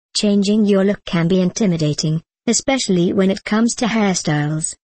Changing your look can be intimidating, especially when it comes to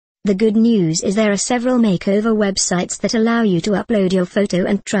hairstyles. The good news is there are several makeover websites that allow you to upload your photo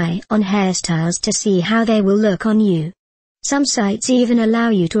and try on hairstyles to see how they will look on you. Some sites even allow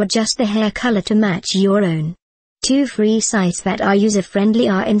you to adjust the hair color to match your own. Two free sites that are user-friendly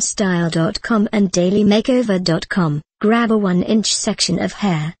are InStyle.com and DailyMakeover.com. Grab a 1-inch section of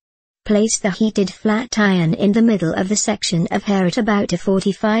hair. Place the heated flat iron in the middle of the section of hair at about a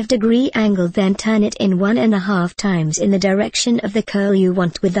 45-degree angle, then turn it in 1.5 times in the direction of the curl you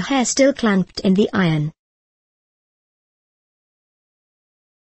want with the hair still clamped in the iron.